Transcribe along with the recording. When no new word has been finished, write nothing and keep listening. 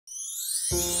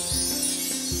I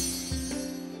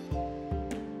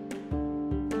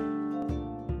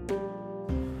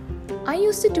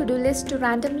use the to-do list to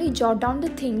randomly jot down the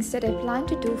things that I plan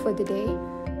to do for the day.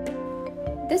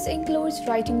 This includes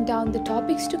writing down the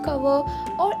topics to cover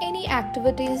or any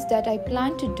activities that I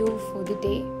plan to do for the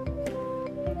day.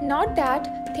 Note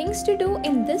that things to do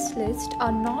in this list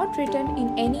are not written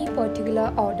in any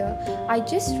particular order. I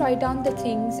just write down the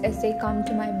things as they come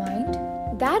to my mind.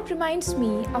 That reminds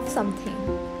me of something.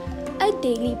 A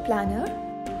daily planner,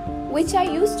 which I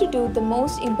use to do the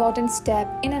most important step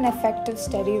in an effective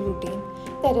study routine,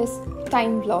 that is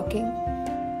time blocking.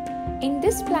 In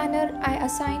this planner, I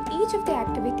assign each of the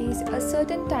activities a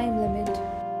certain time limit.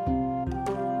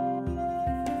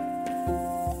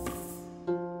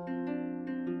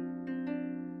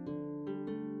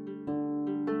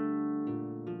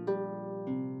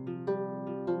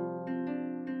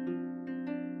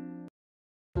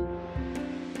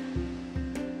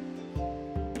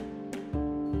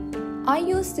 I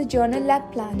use the Journal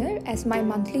Lab planner as my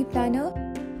monthly planner.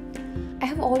 I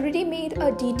have already made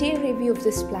a detailed review of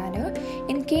this planner.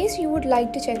 In case you would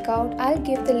like to check out, I'll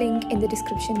give the link in the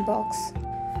description box.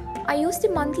 I use the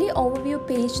monthly overview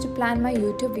page to plan my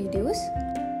YouTube videos.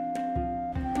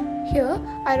 Here,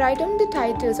 I write down the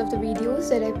titles of the videos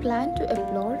that I plan to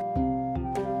upload.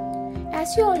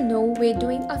 As you all know, we're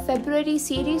doing a February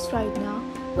series right now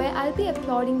where I'll be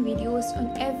uploading videos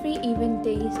on every event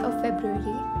days of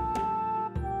February.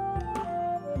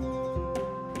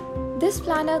 This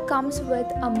planner comes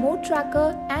with a mood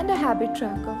tracker and a habit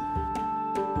tracker.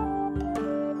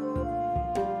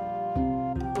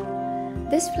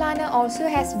 This planner also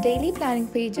has daily planning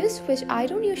pages, which I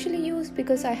don't usually use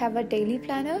because I have a daily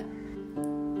planner.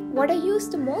 What I use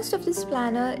the most of this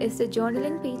planner is the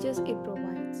journaling pages it